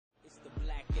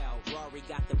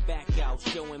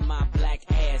mouth showing my black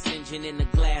ass. Engine in the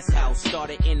glass house,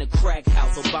 started in the crack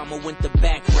house. Obama went the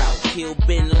back route, killed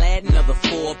Bin Laden, another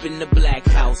 4 up in the black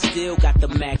house. Still got the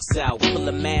max out, pull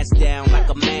a mask down like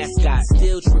a mascot.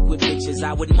 Still trick with bitches,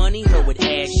 I with money, her with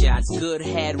ass shots. Good,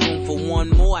 had room for one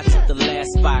more, I took the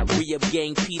last spot. Re-up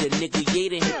gang Peter, nigga,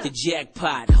 Yada hit the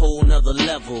jackpot. Whole nother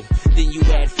level, then you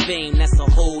add fame, that's a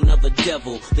whole nother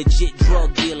devil. Legit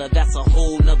drug dealer, that's a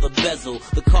whole nother bezel.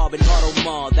 The carbon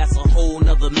Automar, that's a whole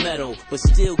nother metal. But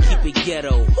still keep it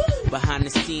ghetto. Behind the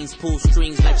scenes, pull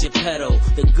strings like Geppetto.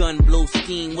 The gun blow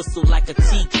steam, whistle like a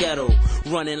tea kettle.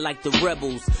 Running like the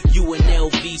rebels, you an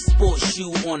LV sports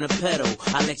shoe on a pedal.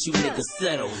 I let you niggas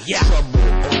settle, yeah. Trouble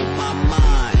on my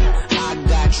mind, I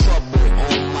got trouble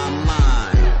on my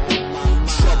mind.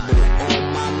 Trouble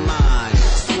on my mind,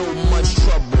 so much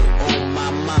trouble on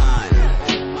my mind.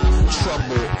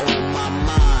 Trouble on my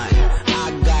mind,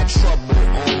 I got trouble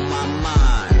on my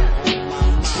mind.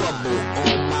 Trouble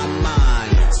on my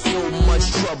mind, so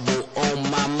much trouble on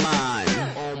my mind.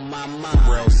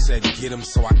 Pharrell said get him,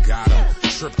 so I got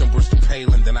him. Tripped on Bristol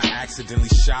Palin, then I accidentally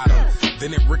shot him.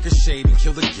 Then it ricocheted and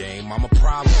killed the game. I'm a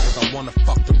problem cause I wanna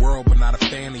fuck the world, but not a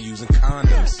fan of using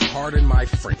condoms. Pardon my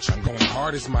French, I'm going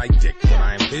hard as my dick when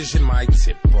I envision my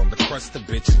tip on the crust of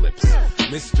bitch lips.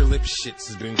 Mr. Lip Shits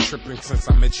has been tripping since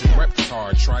I mentioned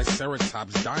Reptar,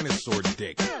 Triceratops, dinosaur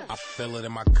dick. I feel it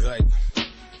in my gut.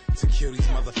 To kill these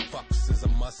motherfuckers is a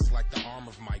must like the arm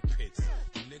of my pits.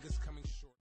 You niggas coming